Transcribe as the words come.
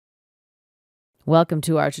Welcome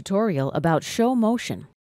to our tutorial about ShowMotion.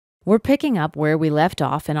 We're picking up where we left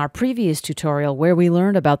off in our previous tutorial where we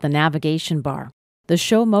learned about the navigation bar. The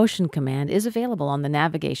ShowMotion command is available on the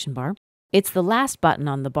navigation bar. It's the last button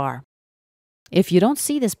on the bar. If you don't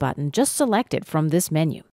see this button, just select it from this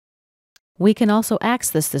menu. We can also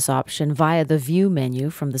access this option via the View menu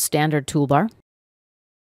from the standard toolbar.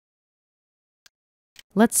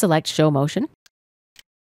 Let's select ShowMotion,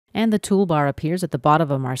 and the toolbar appears at the bottom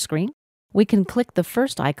of our screen. We can click the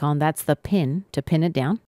first icon, that's the pin, to pin it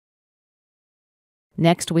down.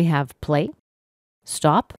 Next we have Play,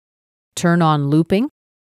 Stop, Turn on Looping,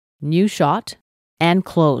 New Shot, and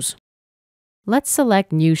Close. Let's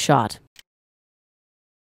select New Shot.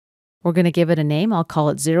 We're going to give it a name. I'll call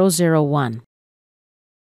it 001.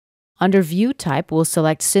 Under View Type, we'll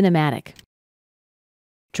select Cinematic.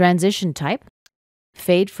 Transition Type,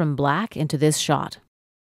 Fade from black into this shot.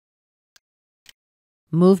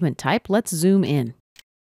 Movement type, let's zoom in.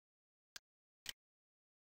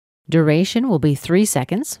 Duration will be 3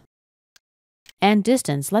 seconds. And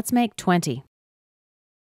distance, let's make 20.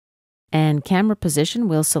 And camera position,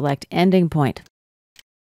 we'll select ending point.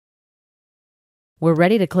 We're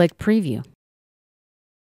ready to click Preview.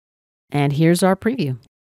 And here's our preview.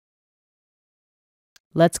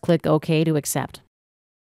 Let's click OK to accept.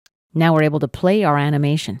 Now we're able to play our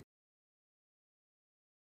animation.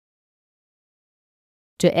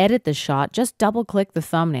 To edit the shot, just double-click the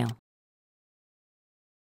thumbnail.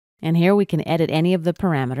 And here we can edit any of the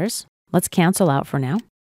parameters. Let's cancel out for now.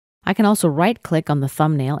 I can also right-click on the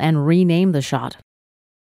thumbnail and rename the shot,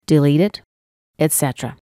 delete it,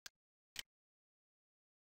 etc.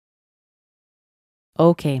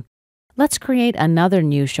 Okay, let's create another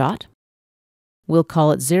new shot. We'll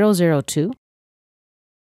call it 002.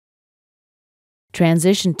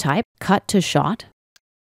 Transition type, cut to shot.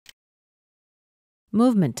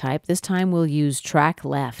 Movement type, this time we'll use track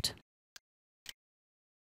left.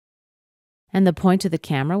 And the point of the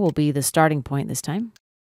camera will be the starting point this time.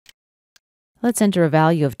 Let's enter a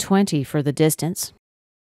value of 20 for the distance.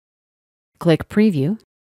 Click Preview.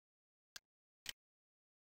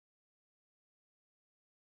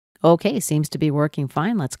 OK, seems to be working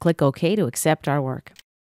fine. Let's click OK to accept our work.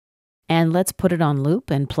 And let's put it on loop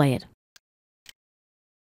and play it.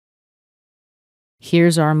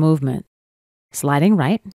 Here's our movement. Sliding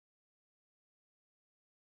right.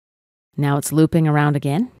 Now it's looping around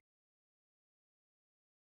again.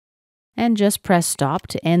 And just press stop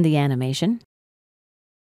to end the animation.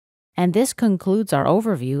 And this concludes our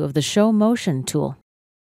overview of the ShowMotion tool.